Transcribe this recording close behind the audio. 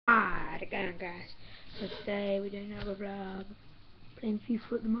How's it going, guys? So today we're doing another vlog, playing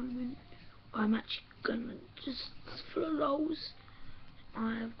FIFA at the moment. I'm actually gonna just for the lows.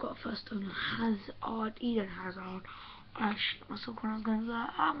 I've got first owner Hazard, Eden Hazard. I shit myself when I was going to say,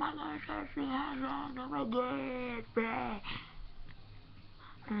 oh my gosh, actually Hazard, oh my god, bleh.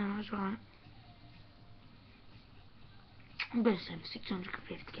 And I was right. I'm gonna send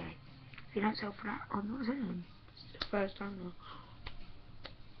 650k. If you don't sell for that, I'm not selling. It's the first owner.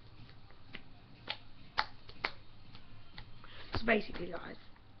 So basically, guys,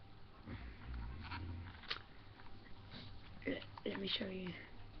 let me show you.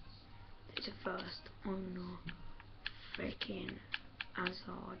 It's a first owner freaking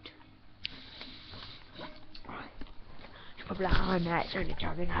Hazard. Right. Probably I'm not only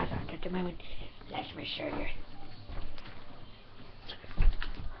driving Hazard at the moment. Let me show you.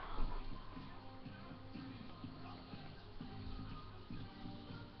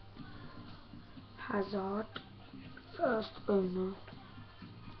 Hazard, first owner.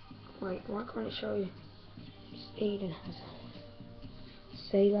 Wait, why can't it show you? It's Eden Hazard.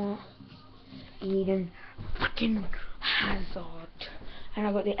 Say that. Eden fucking Hazard. And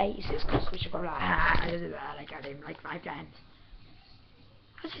I got the 86 cost, which is probably like, I got him like 5 times.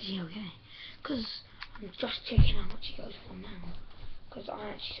 That's actually okay. Because I'm just checking how much he goes for now. Because I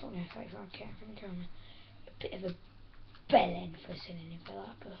actually sold him 35k. I'm going a bit of a bellend for selling him for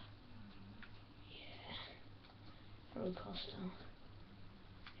that, but yeah. Road cost though.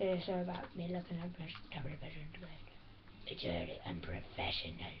 Yeah, sorry about me looking at double vision to it. It's really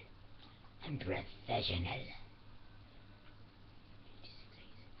unprofessional. Unprofessional.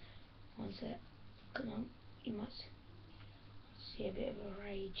 One sec. Come on. You must see a bit of a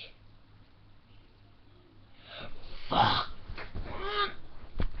rage. Fuck!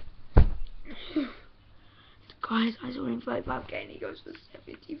 Guys, I saw him 35k and he goes for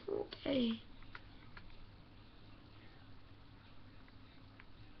 74k.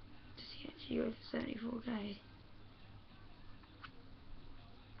 Does he actually go for 74k?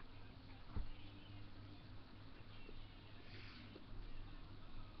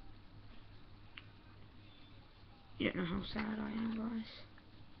 You don't know how sad I am, guys.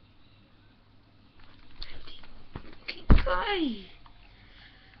 50k!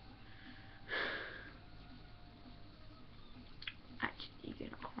 Actually, you're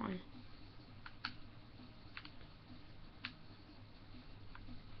gonna cry.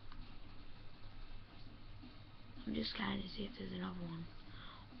 I'm just scanning to see if there's another one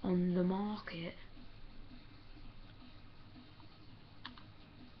on the market.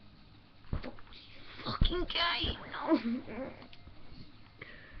 Fucking gay! No!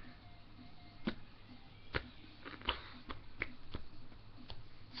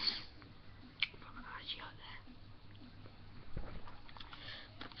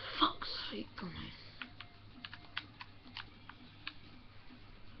 Fuck's sake, guys.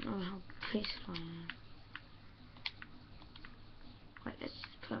 Oh, how pissed I am. Wait, let's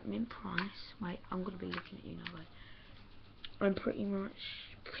put him in price. Wait, I'm gonna be looking at you now, guys. I'm pretty much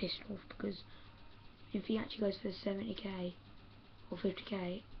pissed off because if he actually goes for 70k or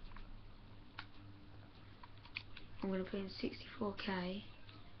 50k, I'm gonna put in 64k.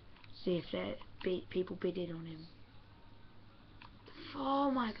 See if there people bidding on him. Oh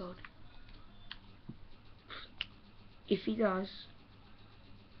my god! If he does,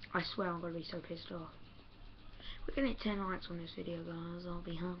 I swear I'm gonna be so pissed off. We're gonna hit 10 likes on this video, guys. I'll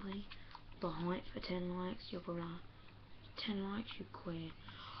be happy. The height for 10 likes, you're probably like, 10 likes, you quit.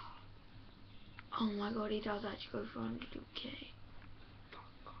 Oh my god, he does actually go for 100k.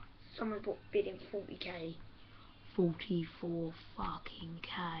 Someone bought bidding 40k. 44 fucking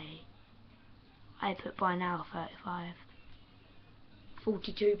k. I put by now 35.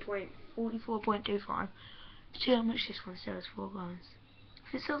 44.25. See how much this one sells for, guys.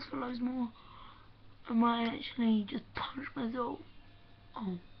 If it sells for loads more, I might actually just punch myself.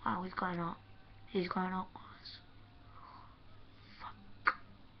 Oh, wow, he's going up. He's going up, guys. Fuck.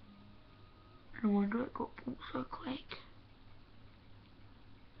 No wonder it got bought so quick.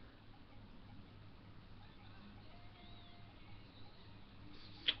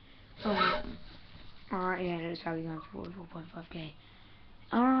 Alright, yeah, that's how we going for 44.5k.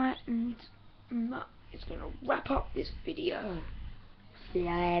 Alright, and it's gonna wrap up this video. See you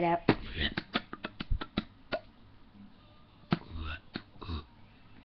later.